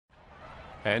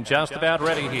And just about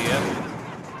ready here.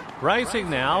 Racing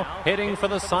now, heading for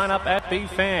the sign-up at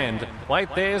befanned. Wait,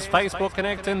 there's Facebook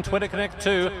Connect and Twitter Connect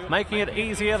too, making it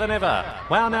easier than ever.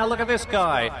 Wow, now look at this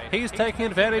guy. He's taking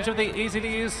advantage of the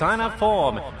easy-to-use sign-up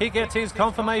form. He gets his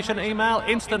confirmation email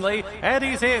instantly, and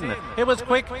he's in. It was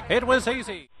quick, it was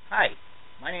easy. Hi,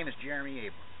 my name is Jeremy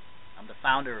Abrams. I'm the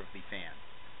founder of befanned,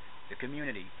 the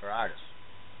community for artists,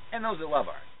 and those that love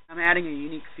art. I'm adding a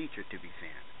unique feature to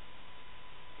befanned.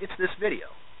 It's this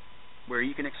video, where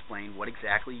you can explain what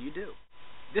exactly you do.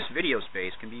 This video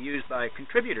space can be used by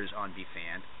contributors on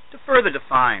befanned to further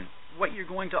define what you're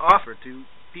going to offer to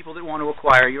people that want to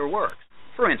acquire your work.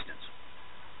 For instance,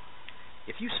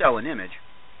 if you sell an image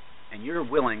and you're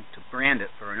willing to brand it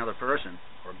for another person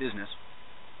or business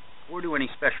or do any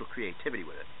special creativity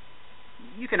with it,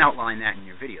 you can outline that in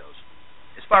your videos.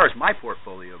 As far as my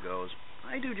portfolio goes,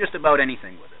 I do just about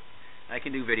anything with it. I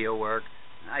can do video work,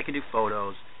 I can do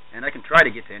photos, and I can try to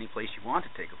get to any place you want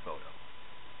to take a photo.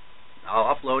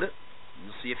 I'll upload it, and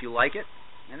you'll see if you like it,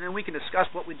 and then we can discuss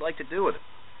what we'd like to do with it,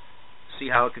 see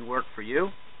how it can work for you,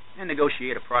 and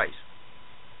negotiate a price.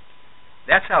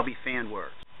 That's how befanned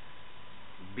works.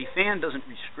 Befanned doesn't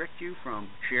restrict you from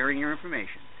sharing your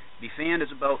information. Befanned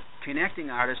is about connecting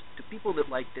artists to people that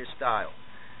like their style,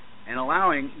 and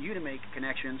allowing you to make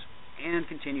connections and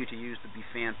continue to use the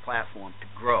befanned platform to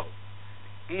grow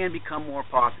and become more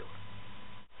popular.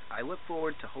 I look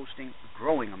forward to hosting a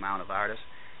growing amount of artists,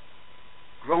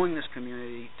 growing this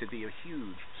community to be a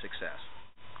huge success.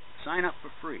 Sign up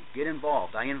for free. Get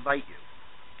involved. I invite you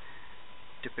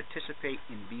to participate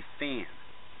in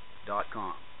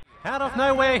befanned.com. Out of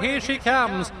nowhere, here she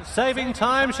comes. Saving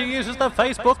time, she uses the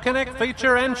Facebook Connect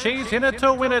feature and she's in it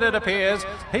to win it appears.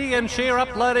 He and she are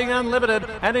uploading unlimited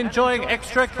and enjoying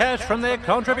extra cash from their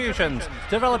contributions,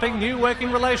 developing new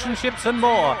working relationships and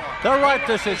more. The right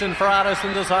decision for artists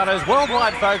and designers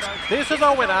worldwide, folks. This is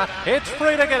a winner. It's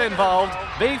free to get involved.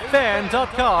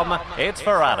 befanned.com. It's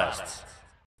for artists.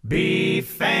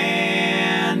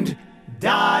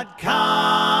 befanned.com